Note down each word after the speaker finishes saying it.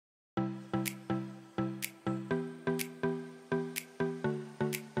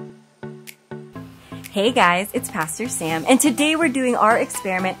Hey guys, it's Pastor Sam, and today we're doing our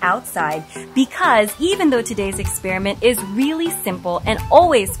experiment outside because even though today's experiment is really simple and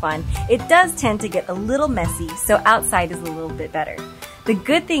always fun, it does tend to get a little messy, so outside is a little bit better. The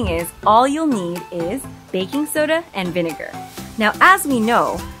good thing is all you'll need is baking soda and vinegar. Now, as we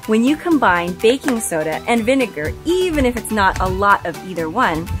know, when you combine baking soda and vinegar, even if it's not a lot of either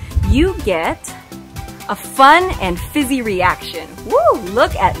one, you get a fun and fizzy reaction. Woo,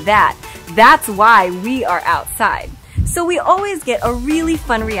 look at that. That's why we are outside. So we always get a really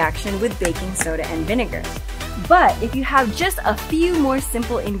fun reaction with baking soda and vinegar. But if you have just a few more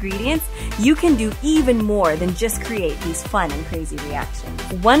simple ingredients, you can do even more than just create these fun and crazy reactions.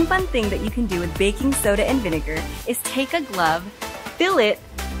 One fun thing that you can do with baking soda and vinegar is take a glove, fill it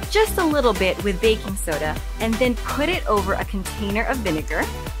just a little bit with baking soda, and then put it over a container of vinegar.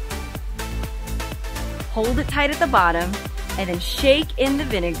 Hold it tight at the bottom, and then shake in the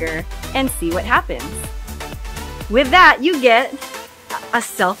vinegar and see what happens. With that, you get a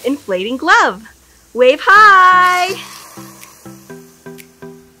self-inflating glove. Wave high!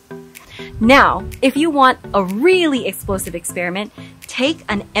 Now, if you want a really explosive experiment, take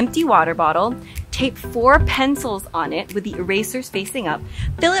an empty water bottle, tape 4 pencils on it with the erasers facing up,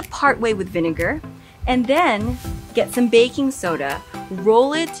 fill it partway with vinegar, and then get some baking soda,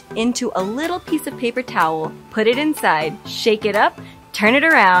 roll it into a little piece of paper towel, put it inside, shake it up, turn it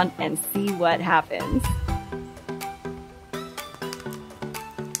around, and see what happens.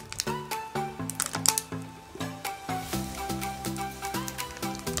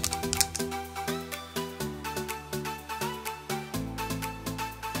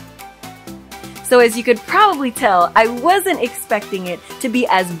 So as you could probably tell, I wasn't expecting it to be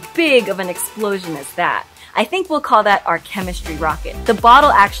as big of an explosion as that. I think we'll call that our chemistry rocket. The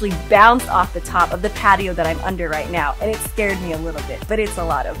bottle actually bounced off the top of the patio that I'm under right now, and it scared me a little bit, but it's a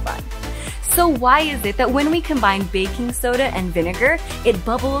lot of fun. So why is it that when we combine baking soda and vinegar, it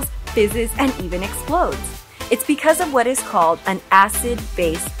bubbles, fizzes, and even explodes? It's because of what is called an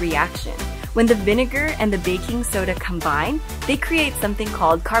acid-base reaction. When the vinegar and the baking soda combine, they create something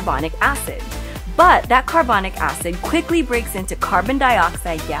called carbonic acid. But that carbonic acid quickly breaks into carbon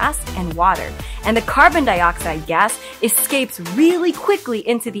dioxide gas and water. And the carbon dioxide gas escapes really quickly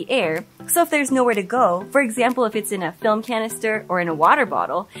into the air. So if there's nowhere to go, for example, if it's in a film canister or in a water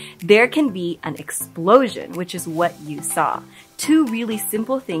bottle, there can be an explosion, which is what you saw. 2 really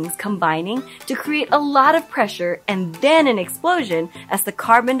simple things combining to create a lot of pressure and then an explosion as the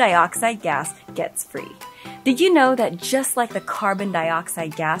carbon dioxide gas gets free. Did you know that just like the carbon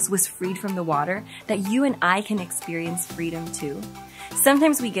dioxide gas was freed from the water, that you and I can experience freedom too?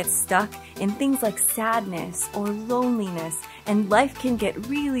 Sometimes we get stuck in things like sadness or loneliness, and life can get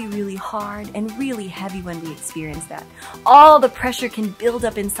really, really hard and really heavy when we experience that. All the pressure can build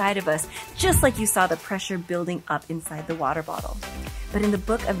up inside of us, just like you saw the pressure building up inside the water bottle. But in the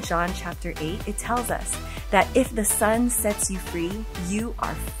book of John chapter 8, it tells us that if the Son sets you free, you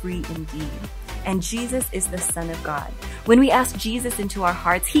are free indeed. And Jesus is the Son of God. When we ask Jesus into our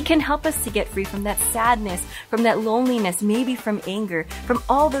hearts, He can help us to get free from that sadness, from that loneliness, maybe from anger, from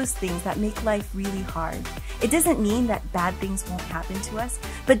all those things that make life really hard. It doesn't mean that bad things won't happen to us,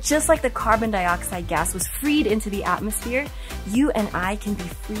 but just like the carbon dioxide gas was freed into the atmosphere, you and I can be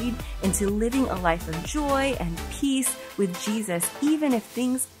freed into living a life of joy and peace with Jesus, even if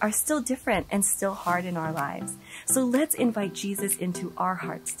things are still different and still hard in our lives. So let's invite Jesus into our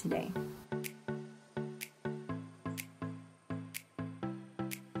hearts today.